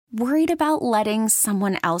Worried about letting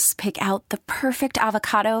someone else pick out the perfect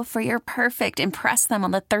avocado for your perfect impress them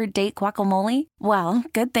on the third date guacamole? Well,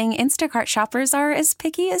 good thing Instacart shoppers are as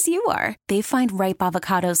picky as you are. They find ripe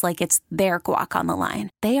avocados like it's their guac on the line.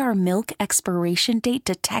 They are milk expiration date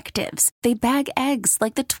detectives. They bag eggs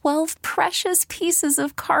like the 12 precious pieces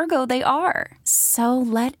of cargo they are. So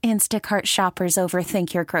let Instacart shoppers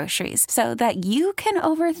overthink your groceries so that you can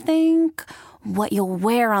overthink what you'll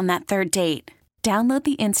wear on that third date. Download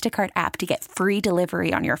the Instacart app to get free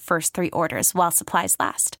delivery on your first 3 orders while supplies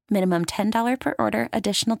last. Minimum $10 per order.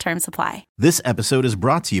 Additional terms apply. This episode is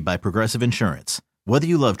brought to you by Progressive Insurance. Whether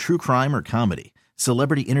you love true crime or comedy,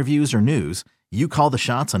 celebrity interviews or news, you call the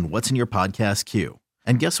shots on what's in your podcast queue.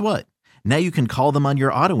 And guess what? Now you can call them on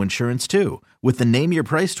your auto insurance too with the Name Your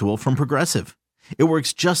Price tool from Progressive. It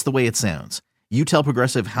works just the way it sounds. You tell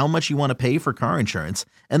Progressive how much you want to pay for car insurance,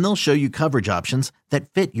 and they'll show you coverage options that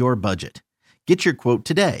fit your budget. Get your quote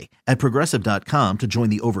today at Progressive.com to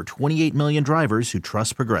join the over 28 million drivers who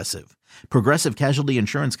trust Progressive. Progressive Casualty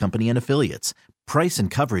Insurance Company and Affiliates. Price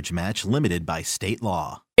and coverage match limited by state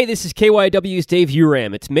law. Hey, this is KYW's Dave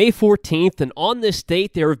Uram. It's May 14th, and on this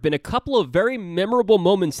date, there have been a couple of very memorable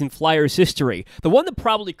moments in Flyers history. The one that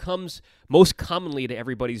probably comes most commonly to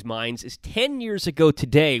everybody's minds is 10 years ago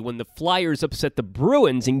today when the Flyers upset the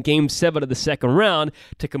Bruins in Game 7 of the second round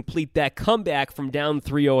to complete that comeback from down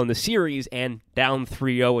 3-0 in the series and down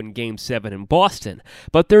 3-0 in Game 7 in Boston.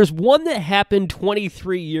 But there's one that happened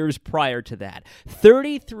 23 years prior to that.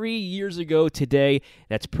 33 years ago today,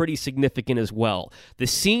 that's pretty significant as well. The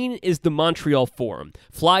scene is the Montreal Forum.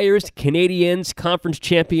 Flyers, Canadiens, conference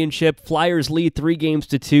championship. Flyers lead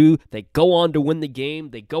 3-2. They go on to win the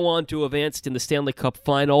game. They go on to advance in the Stanley Cup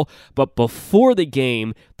final. But before the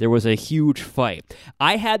game, there was a huge fight.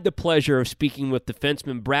 I had the pleasure of speaking with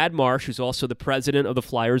defenseman Brad Marsh, who's also the president of the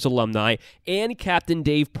Flyers alumni, and Captain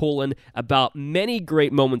Dave Poulin about many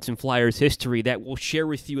great moments in Flyers history that we'll share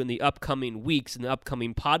with you in the upcoming weeks and the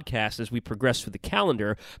upcoming podcasts as we progress through the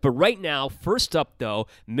calendar. But right now, first up though,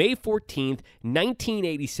 May 14th,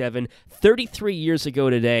 1987, 33 years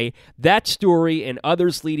ago today, that story and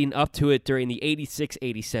others leading up to it during the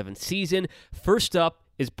 86-87 season. First up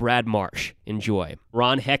is Brad Marsh. Enjoy.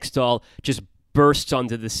 Ron Hextall just bursts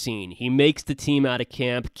onto the scene. He makes the team out of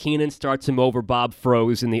camp. Keenan starts him over Bob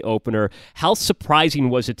Froese in the opener. How surprising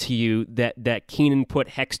was it to you that Keenan put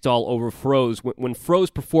Hextall over Froese when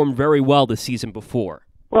Froese performed very well the season before?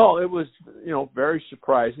 Well, it was, very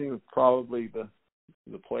surprising. Probably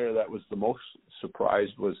the player that was the most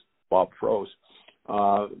surprised was Bob Froese.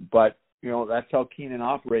 But that's how Keenan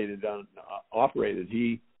operated.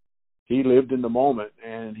 He lived in the moment,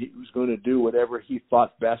 and he was going to do whatever he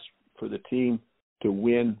thought best for the team to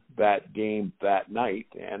win that game that night.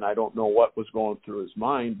 And I don't know what was going through his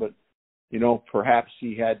mind, but perhaps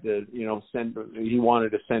he had to, he wanted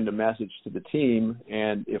to send a message to the team.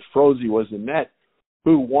 And if Froese was in net,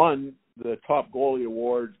 who won the top goalie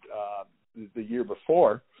award the year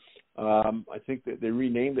before, I think that they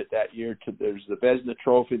renamed it that year to, there's the Vezina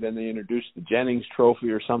Trophy, then they introduced the Jennings Trophy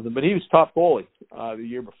or something, but he was top goalie the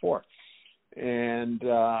year before. And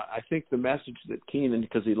I think the message that Keenan,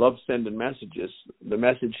 because he loves sending messages, the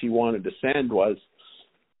message he wanted to send was,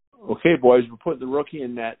 okay, boys, we're putting the rookie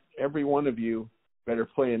in net. Every one of you better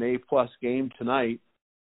play an A-plus game tonight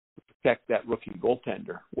to protect that rookie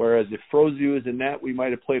goaltender. Whereas if Froese was in net, we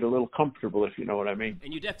might have played a little comfortable, if you know what I mean.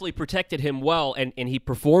 And you definitely protected him well, and he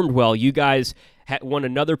performed well. You guys won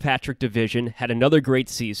another Patrick Division, had another great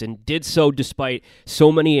season, did so despite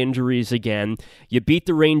so many injuries again. You beat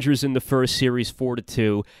the Rangers in the first series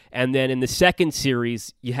 4-2, and then in the second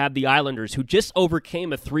series, you had the Islanders, who just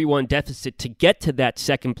overcame a 3-1 deficit to get to that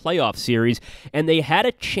second playoff series, and they had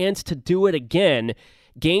a chance to do it again.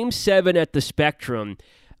 Game 7 at the Spectrum.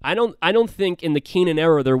 I don't think in the Keenan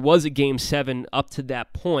era there was a Game 7 up to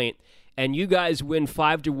that point, and you guys win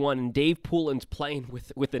 5-1, and Dave Poulin's playing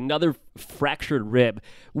with another fractured rib.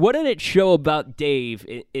 What did it show about Dave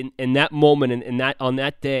in that moment and on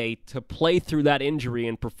that day to play through that injury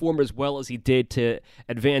and perform as well as he did to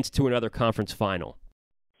advance to another conference final?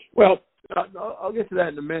 Well, I'll get to that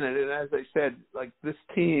in a minute. And as I said, like this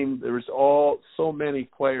team, there was so many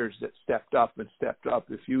players that stepped up.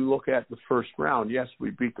 If you look at the first round, yes,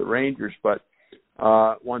 we beat the Rangers, but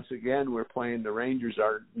once again, we're playing the Rangers,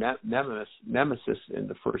 our nemesis in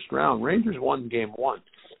the first round. Rangers won Game 1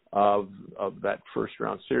 of that first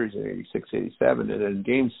round series in 86-87, and in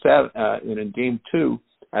Game 7 and in Game 2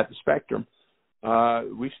 at the Spectrum,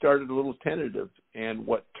 we started a little tentative, and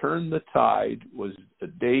what turned the tide was the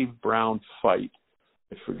Dave Brown fight.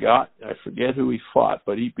 I forget who he fought,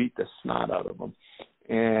 but he beat the snot out of him.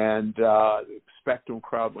 and the Spectrum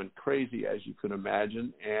crowd went crazy, as you can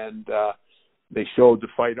imagine, and they showed the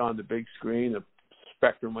fight on the big screen. The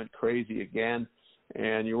Spectrum went crazy again,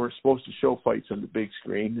 and you weren't supposed to show fights on the big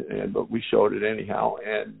screen, but we showed it anyhow,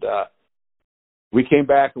 and we came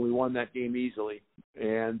back and we won that game easily,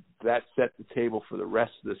 and that set the table for the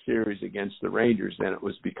rest of the series against the Rangers, and it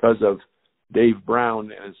was because of Dave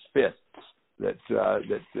Brown and his fists that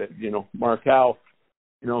Mark Howe,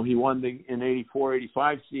 he won in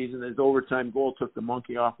 84-85 season. His overtime goal took the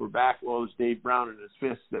monkey off our back. Well, it was Dave Brown and his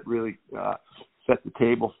fists that really set the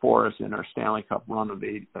table for us in our Stanley Cup run of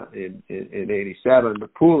in 87.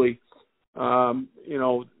 But Pooley,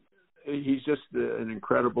 he's just an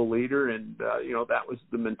incredible leader, and that was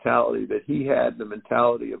the mentality that he had. The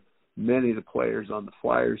mentality of many of the players on the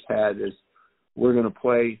Flyers had is, we're going to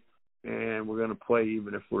play, and we're going to play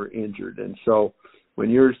even if we're injured. And so when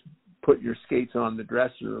you're putting your skates on the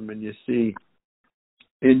dressing room and you see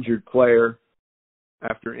injured player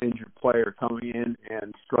after injured player coming in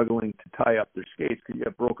and struggling to tie up their skates because you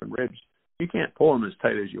have broken ribs, you can't pull them as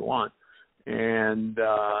tight as you want. And,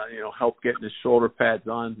 help getting his shoulder pads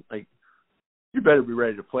on, like, you better be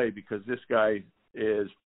ready to play because this guy is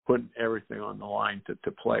putting everything on the line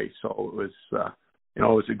to play. So it was, it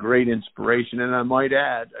was a great inspiration. And I might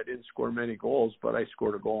add, I didn't score many goals, but I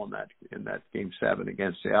scored a goal in that Game 7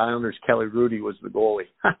 against the Islanders. Kelly Rudy was the goalie.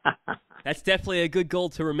 That's definitely a good goal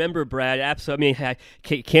to remember, Brad. Absolutely. I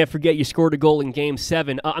mean, can't forget you scored a goal in Game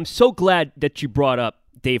 7. I'm so glad that you brought up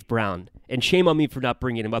Dave Brown, and shame on me for not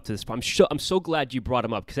bringing him up to this point. I'm so glad you brought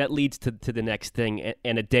him up because that leads to the next thing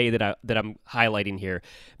and a day that I'm highlighting here.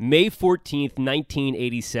 May 14th,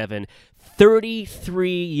 1987,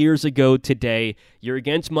 33 years ago today, you're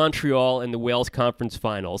against Montreal in the Wales Conference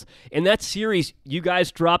Finals. In that series, you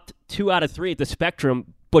guys dropped 2 out of 3 at the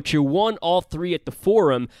Spectrum, but you won all 3 at the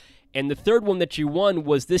Forum, and the third one that you won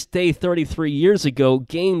was this day 33 years ago,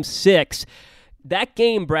 Game 6. That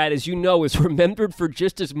game, Brad, as you know, is remembered for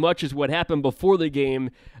just as much as what happened before the game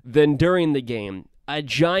than during the game. A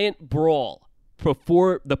giant brawl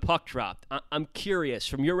before the puck dropped. I'm curious,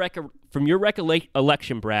 from your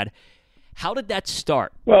recollection, Brad, how did that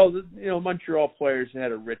start? Well, Montreal players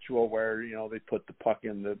had a ritual where, they put the puck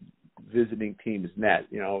in the visiting team's net.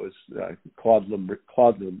 It was Claude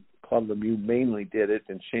Lemieux mainly did it,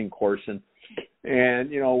 and Shane Corson. And,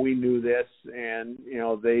 we knew this, and,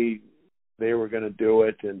 they were going to do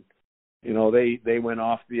it, and they went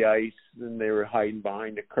off the ice and they were hiding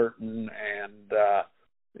behind a curtain,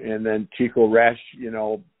 and then Chico Resch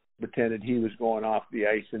pretended he was going off the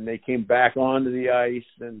ice, and they came back onto the ice,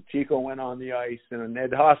 and Chico went on the ice, and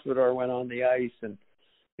Ned Hospodar went on the ice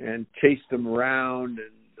and chased them around,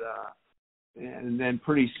 and then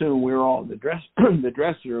pretty soon we were all in the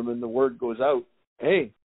dressing room, and the word goes out,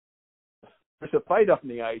 hey, there's a fight up in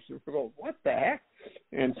the ice, and we're going, what the heck?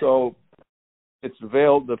 And so it's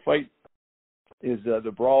available. The fight is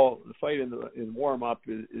the fight in warm up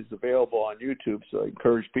is available on YouTube. So I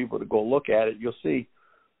encourage people to go look at it. You'll see,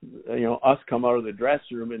 us come out of the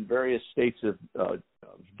dressing room in various states of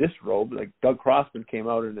disrobe. Like Doug Crossman came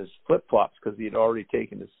out in his flip flops because he had already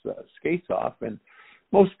taken his skates off. And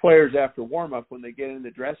most players after warm up, when they get in the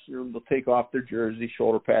dressing room, they'll take off their jersey,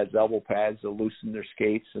 shoulder pads, elbow pads. They'll loosen their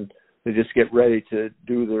skates, and they just get ready to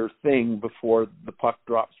do their thing before the puck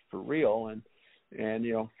drops for real. And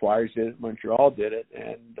Flyers did it, Montreal did it,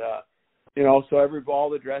 and so all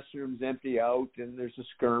the dressing rooms empty out, and there's a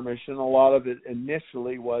skirmish, and a lot of it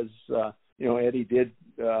initially was, Eddie did,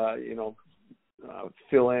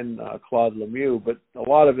 fill in Claude Lemieux, but a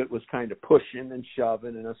lot of it was kind of pushing and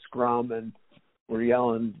shoving and a scrum, and we're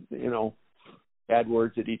yelling, bad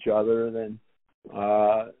words at each other, and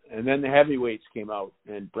then the heavyweights came out,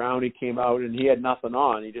 and Brownie came out, and he had nothing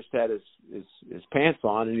on. He just had his pants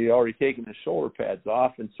on, and he'd already taken his shoulder pads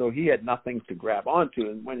off, and so he had nothing to grab onto.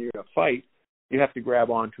 And when you're in a fight, you have to grab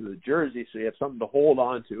onto the jersey, so you have something to hold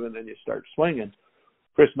onto, and then you start swinging.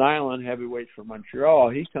 Chris Nyland, heavyweight from Montreal,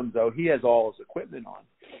 he comes out. He has all his equipment on,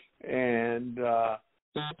 and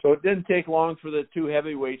so it didn't take long for the two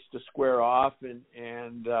heavyweights to square off, and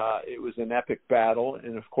it was an epic battle.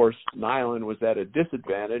 And, of course, Nyland was at a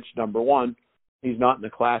disadvantage. Number one, he's not in the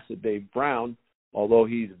class of Dave Brown, although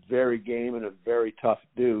he's very game and a very tough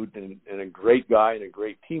dude and a great guy and a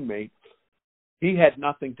great teammate. He had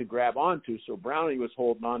nothing to grab onto, so Brownie was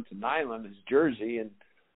holding on to Nyland, his jersey,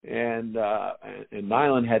 and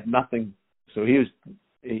Nyland had nothing. So he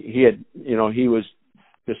was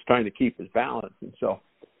just trying to keep his balance. And so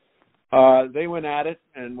they went at it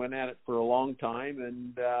for a long time,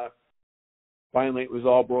 and finally it was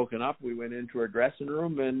all broken up. We went into our dressing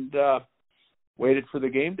room, and waited for the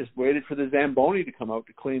game, just waited for the Zamboni to come out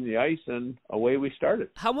to clean the ice, and away we started.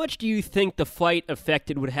 How much do you think the fight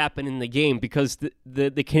affected what happened in the game? Because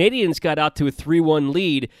the Canadians got out to a 3-1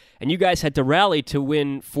 lead, and you guys had to rally to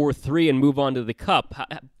win 4-3 and move on to the Cup.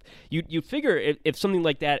 You figure if something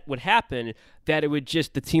like that would happen, that it would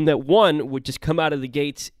just, the team that won would just come out of the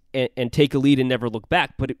gates and take a lead and never look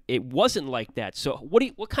back. But it wasn't like that. So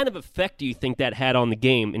what kind of effect do you think that had on the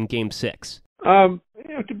game in Game 6?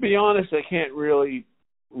 To be honest, I can't really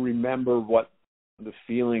remember what the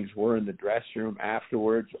feelings were in the dressing room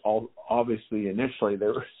afterwards. Obviously, initially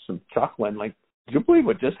there was some chuckling, like, "Did you believe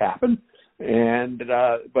what just happened?" And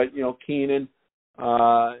but Keenan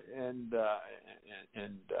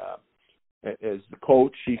as the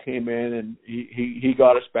coach, he came in and he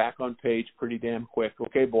got us back on page pretty damn quick.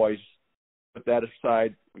 "Okay, boys, put that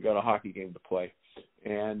aside. We got a hockey game to play."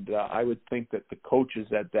 And I would think that the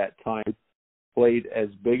coaches at that time played as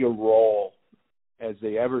big a role as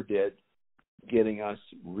they ever did, getting us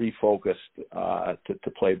refocused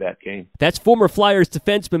to play that game. That's former Flyers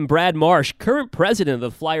defenseman Brad Marsh, current president of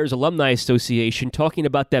the Flyers Alumni Association, talking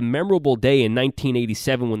about that memorable day in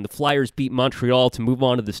 1987 when the Flyers beat Montreal to move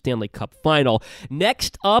on to the Stanley Cup Final.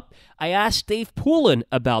 Next up, I asked Dave Poulin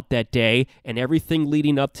about that day and everything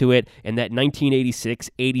leading up to it in that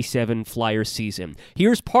 1986-87 Flyers season.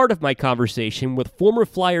 Here's part of my conversation with former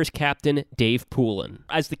Flyers captain Dave Poulin.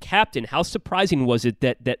 As the captain, how surprising was it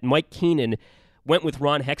that Mike Keenan went with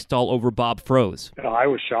Ron Hextall over Bob Froese? I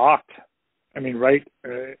was shocked. I mean, right,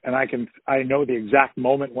 and I know the exact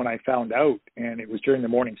moment when I found out, and it was during the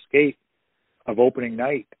morning skate of opening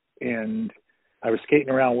night, and I was skating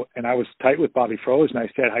around, and I was tight with Bobby Froese, and I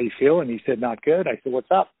said, "How you feeling?" He said, "Not good." I said, "What's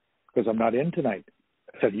up?" Because I'm not in tonight.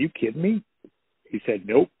 I said, "Are you kidding me?" He said,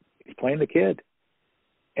 "Nope, he's playing the kid."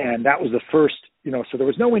 And that was the first, so there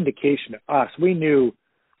was no indication to us. We knew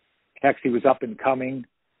Hexie was up and coming.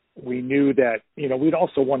 We knew that, we'd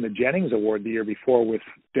also won the Jennings Award the year before with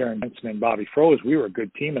Darren Benson and Bobby Froese. We were a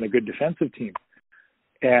good team and a good defensive team.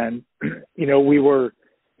 And, we were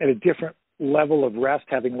at a different level of rest,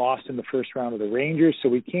 having lost in the first round of the Rangers. So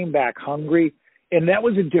we came back hungry. And that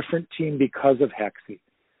was a different team because of Hexie.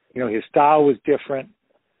 His style was different.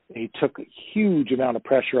 He took a huge amount of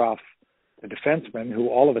pressure off the defenseman, who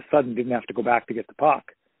all of a sudden didn't have to go back to get the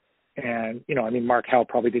puck. And, Mark Howe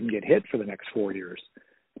probably didn't get hit for the next 4 years.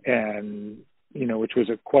 And, which was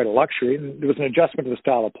quite a luxury. And there was an adjustment to the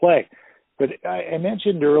style of play. But I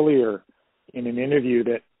mentioned earlier in an interview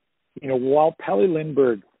that, while Pelle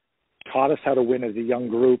Lindbergh taught us how to win as a young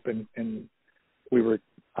group, and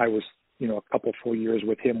I was, a couple full years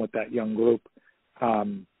with him with that young group,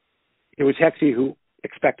 it was Hexie who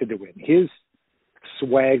expected to win. His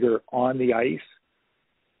swagger on the ice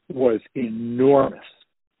was enormous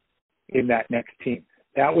in that next team.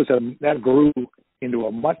 That grew into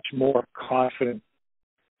a much more confident,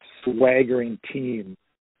 swaggering team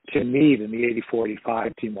to me than the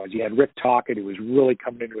 84-85 team was. You had Rick Tocchet, who was really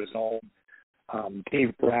coming into his own.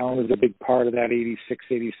 Dave Brown was a big part of that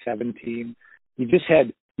 86-87 team. You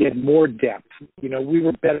had more depth. We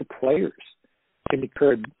were better players. Timmy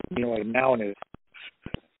Kerr, now in his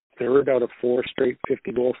third out of 4 straight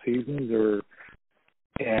 50-goal seasons,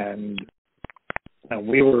 and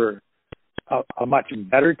we were a much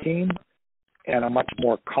better team and a much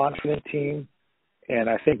more confident team, and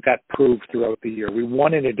I think that proved throughout the year. We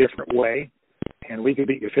won in a different way, and we could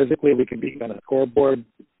beat you physically, we could beat you on the scoreboard.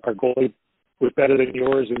 Our goalie was better than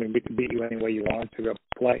yours, and we could beat you any way you wanted to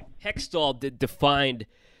play. Hextall defined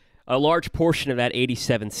a large portion of that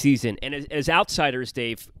 87 season, and as outsiders,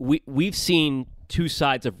 Dave, we've seen two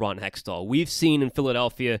sides of Ron Hextall. We've seen in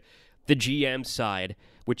Philadelphia the GM side,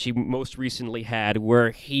 which he most recently had,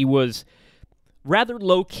 where he was rather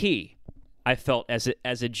low-key, I felt, as a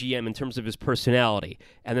GM in terms of his personality.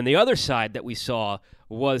 And then the other side that we saw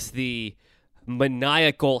was the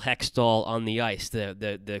maniacal Hextall on the ice,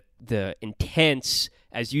 the intense,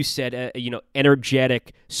 as you said,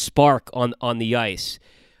 energetic spark on the ice.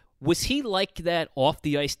 Was he like that off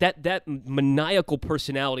the ice? That maniacal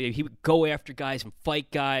personality, he would go after guys and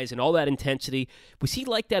fight guys and all that intensity. Was he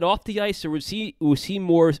like that off the ice, or was he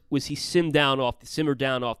simmered down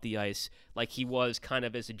off the ice like he was kind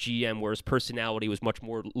of as a GM, where his personality was much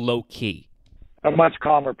more low key? A much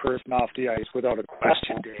calmer person off the ice, without a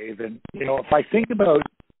question, Dave. And if I think about,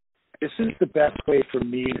 this is the best way for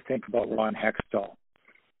me to think about Ron Hextall.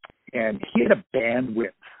 And he had a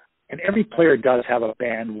bandwidth. And every player does have a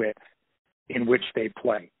bandwidth in which they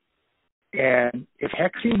play. And if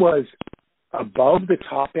Hexie was above the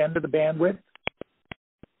top end of the bandwidth,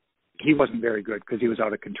 he wasn't very good because he was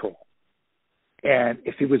out of control. And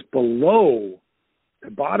if he was below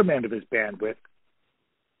the bottom end of his bandwidth,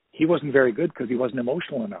 he wasn't very good because he wasn't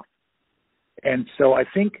emotional enough. And so I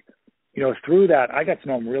think, through that, I got to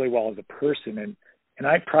know him really well as a person, and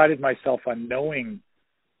I prided myself on knowing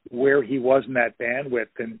where he was in that bandwidth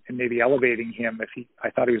and maybe elevating him if I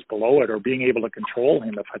thought he was below it, or being able to control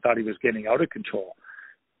him if I thought he was getting out of control.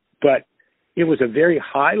 But it was a very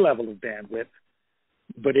high level of bandwidth,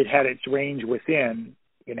 but it had its range within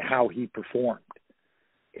in how he performed.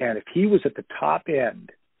 And if he was at the top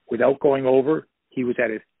end without going over, he was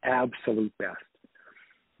at his absolute best.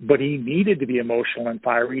 But he needed to be emotional and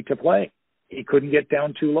fiery to play. He couldn't get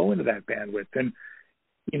down too low into that bandwidth. And,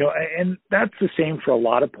 and that's the same for a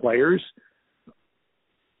lot of players.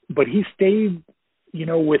 But he stayed,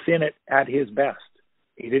 within it at his best.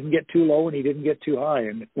 He didn't get too low and he didn't get too high.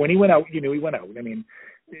 And when he went out, he went out. I mean,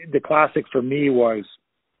 the classic for me was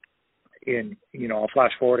I'll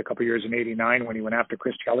flash forward a couple of years in '89 when he went after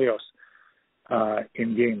Chris Chelios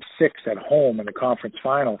in Game 6 at home in the conference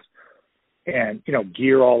finals. And,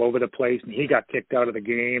 gear all over the place. And he got kicked out of the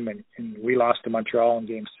game. And we lost to Montreal in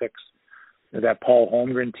Game 6, that Paul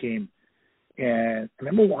Holmgren team. And I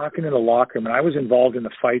remember walking in the locker room, and I was involved in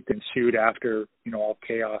the fight that ensued after, all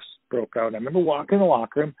chaos broke out. And I remember walking in the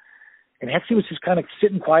locker room, and Hexie was just kind of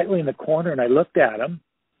sitting quietly in the corner, and I looked at him,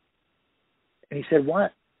 and he said,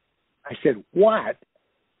 "What?" I said, "What?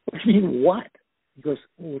 What do you mean, what?" He goes,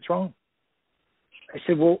 "Well, what's wrong?" I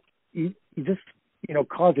said, "Well, you just,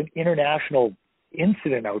 caused an international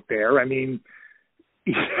incident out there. I mean,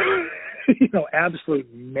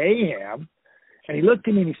 absolute mayhem." And he looked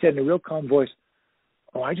at me and he said in a real calm voice,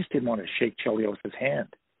 "Oh, I just didn't want to shake Chelios' hand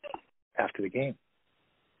after the game."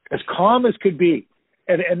 As calm as could be.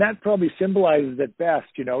 And that probably symbolizes it best.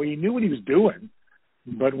 He knew what he was doing,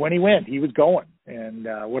 but when he went, he was going. And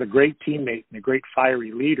what a great teammate and a great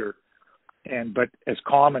fiery leader. But as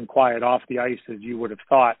calm and quiet off the ice as you would have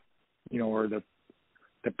thought, or the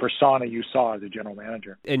persona you saw as a general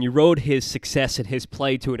manager. And you rode his success and his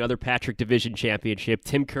play to another Patrick Division championship.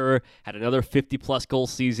 Tim Kerr had another 50-plus goal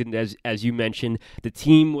season, as you mentioned. The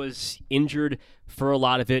team was injured for a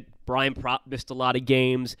lot of it. Brian Propp missed a lot of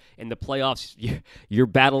games. In the playoffs, you're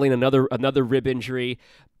battling another rib injury.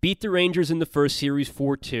 Beat the Rangers in the first series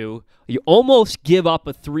 4-2. You almost give up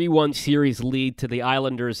a 3-1 series lead to the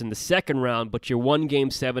Islanders in the second round, but you won Game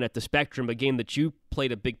 7 at the Spectrum, a game that you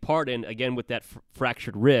played a big part in, again with that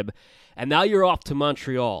fractured rib. And now you're off to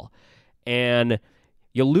Montreal. And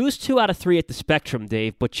you lose 2 out of 3 at the Spectrum,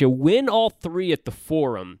 Dave, but you win all 3 at the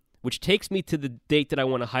Forum, which takes me to the date that I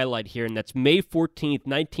want to highlight here, and that's May 14th,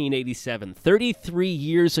 1987, 33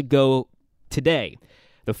 years ago today.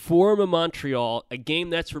 The Forum of Montreal, a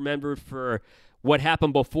game that's remembered for what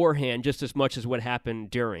happened beforehand just as much as what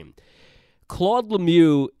happened during. Claude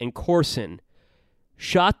Lemieux and Corson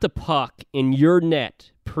shot the puck in your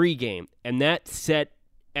net pregame, and that set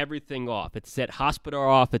everything off. It set Hospodar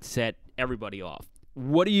off. It set everybody off.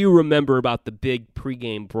 What do you remember about the big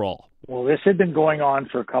pregame brawl? Well, this had been going on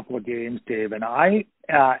for a couple of games, Dave, and I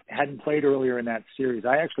hadn't played earlier in that series.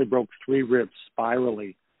 I actually broke 3 ribs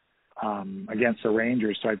spirally against the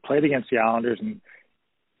Rangers. So I played against the Islanders, and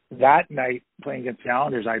that night playing against the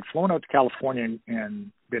Islanders, I'd flown out to California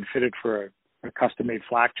and been fitted for a custom-made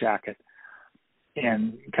flak jacket.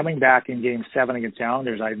 And coming back in Game 7 against the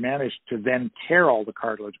Islanders, I managed to then tear all the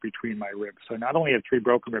cartilage between my ribs. So not only had 3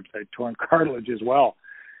 broken ribs, I had torn cartilage as well.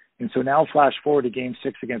 And so now flash forward to Game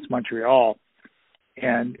 6 against Montreal,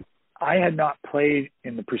 and I had not played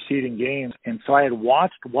in the preceding games, and so I had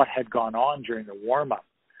watched what had gone on during the warm-up.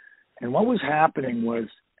 And what was happening was,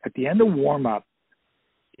 at the end of warm-up,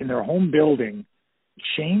 in their home building,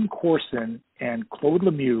 Shane Corson and Claude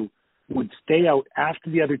Lemieux would stay out after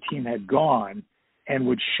the other team had gone and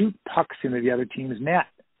would shoot pucks into the other team's net,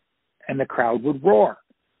 and the crowd would roar.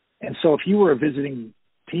 And so if you were a visiting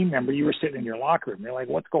team member, you were sitting in your locker room. You're like,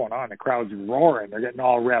 what's going on? The crowd's roaring. They're getting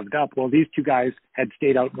all revved up. Well, these 2 guys had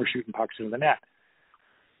stayed out and were shooting pucks into the net.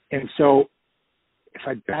 And so if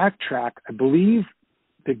I backtrack, I believe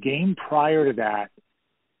the game prior to that,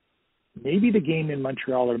 maybe the game in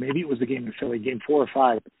Montreal, or maybe it was the game in Philly, Game 4 or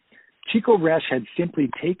 5, Chico Resch had simply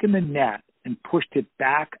taken the net and pushed it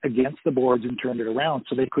back against the boards and turned it around,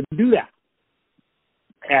 so they couldn't do that.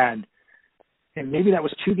 And maybe that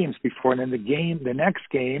was 2 games before, and then the next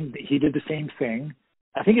game, he did the same thing.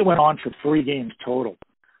 I think it went on for 3 games total.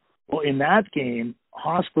 Well, in that game,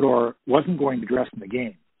 Hospodar wasn't going to dress in the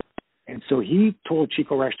game. And so he told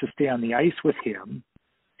Chico Resch to stay on the ice with him,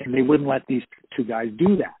 and they wouldn't let these 2 guys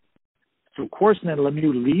do that. So Corson and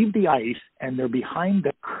Lemieux leave the ice, and they're behind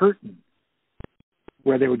the curtain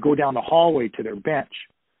where they would go down the hallway to their bench.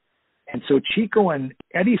 And so Chico and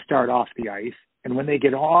Eddie start off the ice, And when they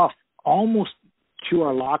get off almost to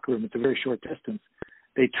our locker room, it's a very short distance,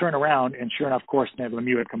 they turn around, and sure enough, Corson and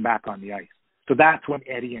Lemieux had come back on the ice. So that's when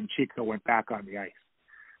Eddie and Chico went back on the ice.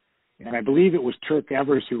 And I believe it was Turk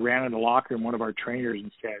Evers who ran in the locker room, one of our trainers,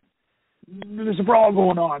 and said, there's a brawl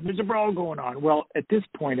going on. There's a brawl going on. Well, at this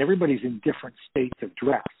point, everybody's in different states of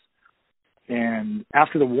dress. And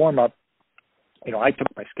after the warm-up, I took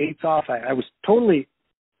my skates off. I was totally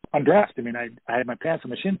undressed. I mean, I had my pants and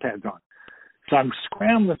my shin pads on. So I'm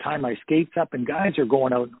scrambling to tie my skates up, and guys are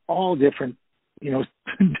going out in all different,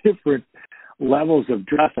 different levels of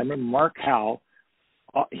dress. I remember Mark Howe,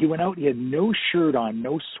 he went out, he had no shirt on,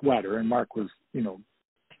 no sweater, and Mark was,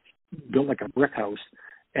 built like a brick house,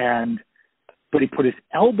 but he put his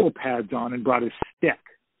elbow pads on and brought his stick.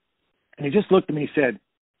 And he just looked at me and said,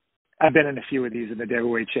 I've been in a few of these in the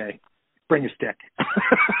WHA. Bring a stick.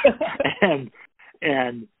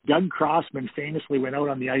 and Doug Crossman famously went out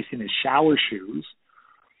on the ice in his shower shoes,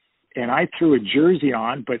 and I threw a jersey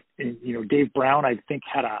on, but Dave Brown, I think,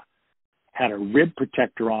 had a rib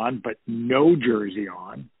protector on, but no jersey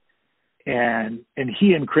on. And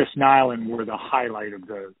he and Chris Nyland were the highlight of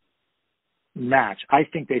the match. I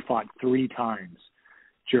think they fought 3 times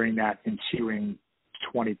during that ensuing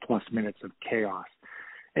 20-plus minutes of chaos.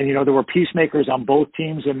 And, there were peacemakers on both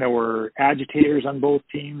teams, and there were agitators on both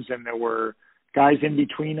teams, and there were guys in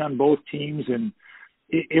between on both teams. And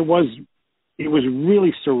it was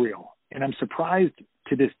really surreal. And I'm surprised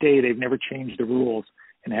to this day they've never changed the rules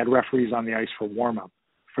and had referees on the ice for warm-up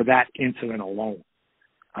for that incident alone.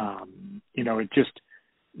 It just,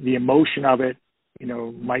 the emotion of it,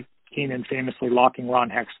 Mike Keenan famously locking Ron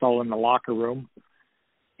Hextall in the locker room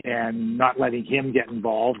and not letting him get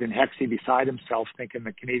involved, and Hexie beside himself thinking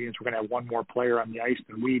the Canadians were going to have one more player on the ice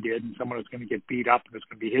than we did, and someone was going to get beat up and it was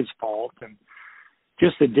going to be his fault, and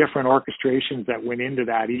just the different orchestrations that went into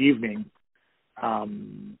that evening,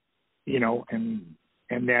 and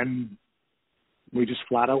then we just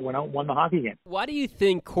flat out went out and won the hockey game. Why do you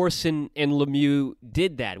think Corson and Lemieux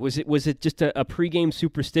did that? Was it just a pregame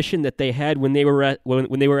superstition that they had when they were at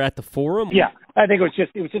the Forum? Yeah, I think it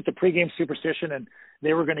was just a pregame superstition, and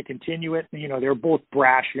they were going to continue it. They're both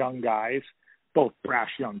brash young guys, both brash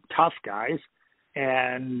young tough guys,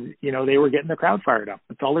 and they were getting the crowd fired up.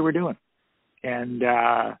 That's all they were doing. And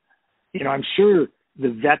I'm sure the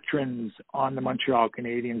veterans on the Montreal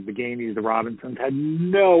Canadiens, the Gamies, the Robinsons, had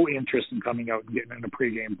no interest in coming out and getting in a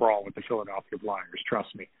pregame brawl with the Philadelphia Flyers,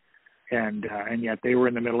 trust me. And yet they were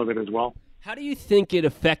in the middle of it as well. How do you think it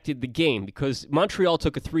affected the game? Because Montreal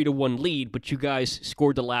took a 3-1 lead, but you guys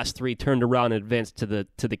scored the last 3, turned around, and advanced to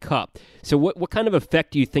the Cup. So what kind of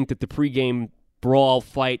effect do you think that the pregame brawl,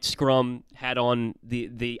 fight, scrum had on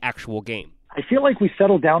the actual game? I feel like we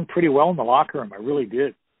settled down pretty well in the locker room. I really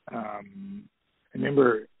did. I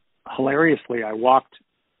remember, hilariously, I walked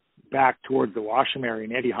back towards the washroom area,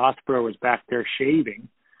 and Eddie Hossborough was back there shaving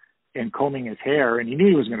and combing his hair, and he knew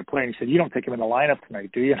he was going to play, and he said, "You don't think I'm in the lineup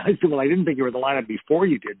tonight, do you?" And I said, "Well, I didn't think you were in the lineup before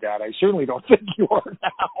you did that. I certainly don't think you are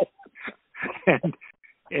now."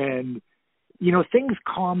 and things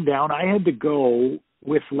calmed down. I had to go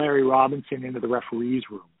with Larry Robinson into the referee's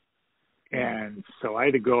room. And so I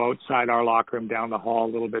had to go outside our locker room, down the hall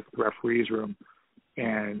a little bit to the referee's room.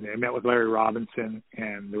 And I met with Larry Robinson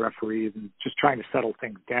and the referees and just trying to settle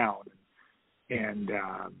things down.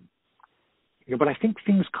 But I think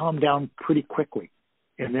things calmed down pretty quickly.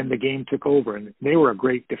 And then the game took over. And they were a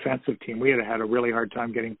great defensive team. We had a really hard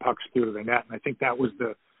time getting pucks through to the net. And I think that was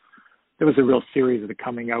a real series of the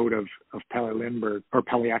coming out of Pelle Lindbergh, or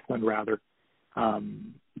Pelle Eklund rather,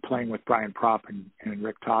 playing with Brian Propp and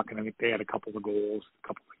Rick Talkin. I think they had a couple of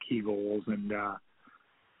key goals. And,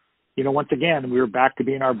 once again, we were back to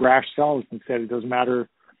being our brash selves and said it doesn't matter.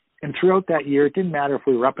 And throughout that year, it didn't matter if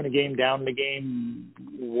we were up in a game, down in a game,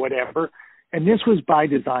 whatever. And this was by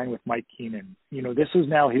design with Mike Keenan. This was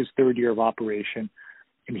now his 3rd year of operation.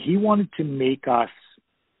 And he wanted to make us,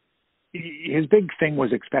 his big thing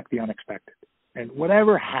was expect the unexpected. And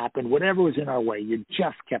whatever happened, whatever was in our way, you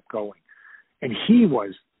just kept going. And he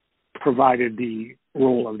provided the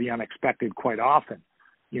role of the unexpected quite often.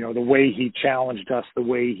 The way he challenged us, the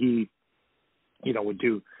way he, would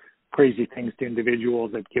do crazy things to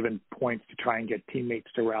individuals at given points to try and get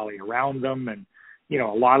teammates to rally around them. And,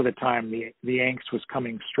 a lot of the time the angst was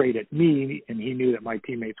coming straight at me, and he knew that my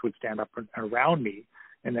teammates would stand up around me,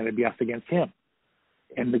 and then it'd be us against him.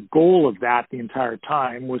 And the goal of that the entire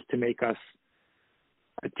time was to make us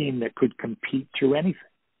a team that could compete through anything.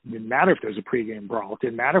 It didn't matter if there was a pregame brawl. It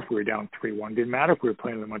didn't matter if we were down 3-1. It didn't matter if we were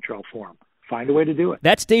playing in the Montreal Forum. find a way to do it.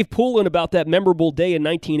 That's Dave Poulin about that memorable day in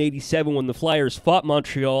 1987 when the Flyers fought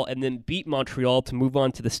Montreal and then beat Montreal to move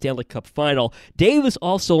on to the Stanley Cup Final. Dave is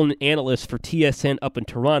also an analyst for TSN up in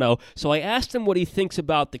Toronto, so I asked him what he thinks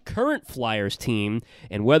about the current Flyers team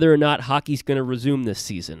and whether or not hockey's going to resume this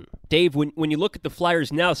season. Dave, when you look at the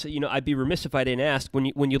Flyers now, so I'd be remiss if I didn't ask,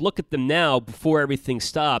 when you look at them now before everything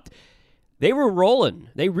stopped, they were rolling.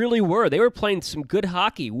 They really were. They were playing some good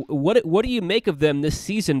hockey. What do you make of them this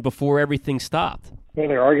season before everything stopped? Well,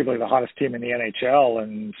 they're arguably the hottest team in the NHL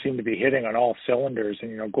and seem to be hitting on all cylinders.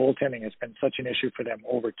 And, goaltending has been such an issue for them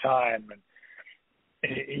over time. And,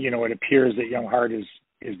 it appears that Young Hart is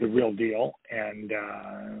the real deal. And,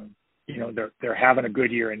 they're having a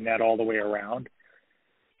good year in net all the way around.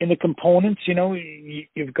 In the components,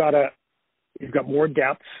 you've got more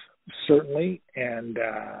depth, certainly. And,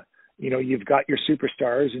 you've got your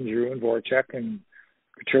superstars in Giroux and Voracek and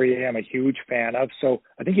Couturier I'm a huge fan of. So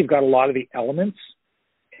I think you've got a lot of the elements,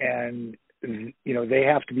 and, they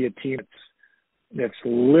have to be a team that's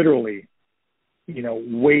literally,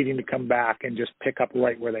 waiting to come back and just pick up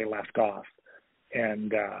right where they left off.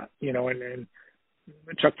 And, and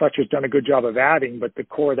Chuck Fletcher's done a good job of adding, but the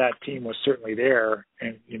core of that team was certainly there.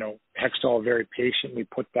 And, Hextall very patiently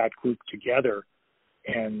put that group together,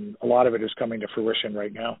 and a lot of it is coming to fruition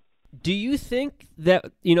right now. Do you think that,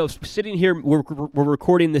 sitting here, we're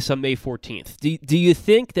recording this on May 14th. Do you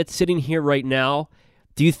think that sitting here right now,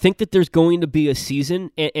 do you think that there's going to be a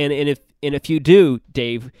season? And if you do,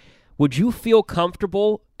 Dave, would you feel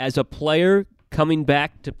comfortable as a player coming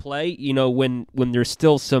back to play, when there's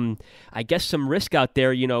still some risk out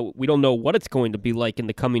there? We don't know what it's going to be like in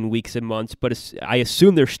the coming weeks and months, but I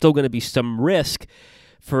assume there's still going to be some risk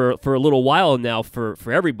for a little while now for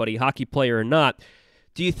everybody, hockey player or not.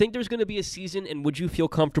 Do you think there's going to be a season, and would you feel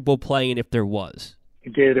comfortable playing if there was?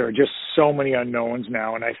 Dave, there are just so many unknowns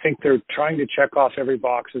now, and I think they're trying to check off every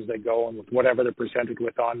box as they go and with whatever they're presented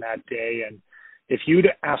with on that day. And if you'd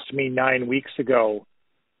asked me 9 weeks ago,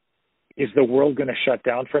 is the world going to shut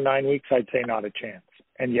down for 9 weeks? I'd say not a chance,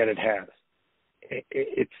 and yet it has.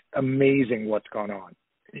 It's amazing what's gone on,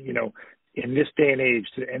 in this day and age,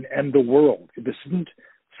 and the world. This isn't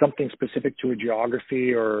something specific to a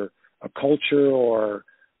geography or a culture or,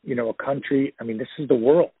 a country. I mean, this is the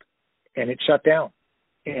world, and it shut down.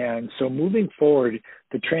 And so moving forward,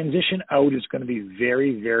 the transition out is going to be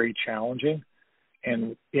very, very challenging.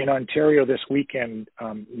 And in Ontario this weekend,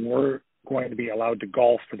 we're going to be allowed to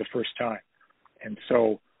golf for the first time. And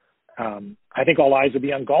so I think all eyes will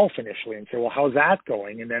be on golf initially and say, well, how's that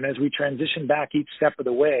going? And then as we transition back each step of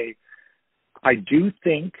the way, I do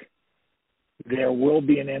think there will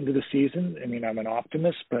be an end to the season. I mean, I'm an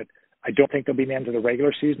optimist, but I don't think there'll be an end to the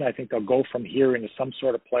regular season. I think they'll go from here into some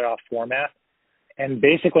sort of playoff format. And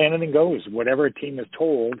basically anything goes. Whatever a team is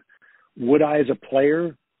told, would I as a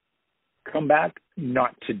player come back?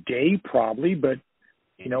 Not today, probably, but,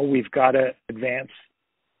 we've got to advance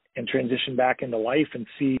and transition back into life and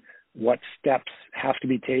see what steps have to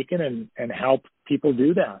be taken and how people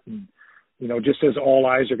do that. And, just as all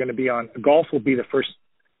eyes are going to be on, golf will be the first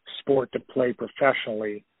sport to play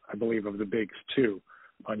professionally, I believe, of the bigs too,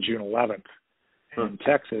 on June 11th in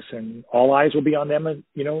Texas, and all eyes will be on them,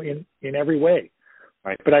 in every way.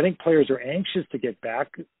 Right. But I think players are anxious to get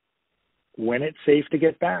back when it's safe to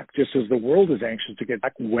get back, just as the world is anxious to get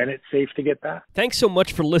back when it's safe to get back. Thanks so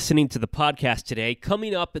much for listening to the podcast today.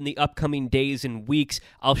 Coming up in the upcoming days and weeks,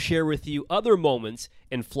 I'll share with you other moments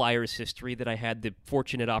in Flyers history that I had the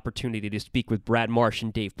fortunate opportunity to speak with Brad Marsh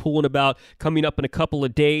and Dave Poulin about. Coming up in a couple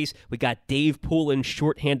of days, we got Dave Poulin's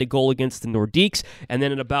shorthanded goal against the Nordiques, and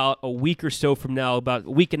then in about a week or so from now, about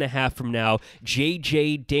a week and a half from now,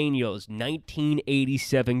 J.J. Daigneault's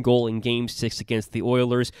 1987 goal in Game 6 against the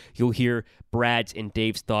Oilers. You'll hear Brad's and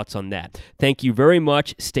Dave's thoughts on that. Thank you very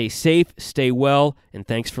much. Stay safe, stay well, and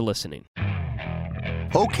thanks for listening.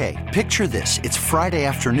 Okay, picture this. It's Friday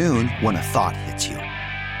afternoon when a thought hits you.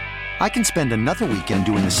 I can spend another weekend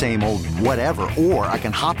doing the same old whatever, or I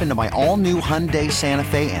can hop into my all-new Hyundai Santa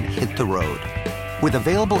Fe and hit the road. With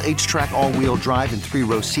available H-Track all-wheel drive and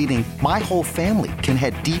 3-row seating, my whole family can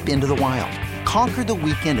head deep into the wild. Conquer the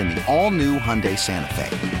weekend in the all-new Hyundai Santa Fe.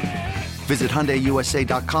 Visit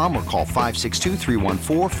HyundaiUSA.com or call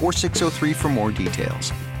 562-314-4603 for more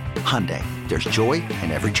details. Hyundai, there's joy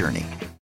in every journey.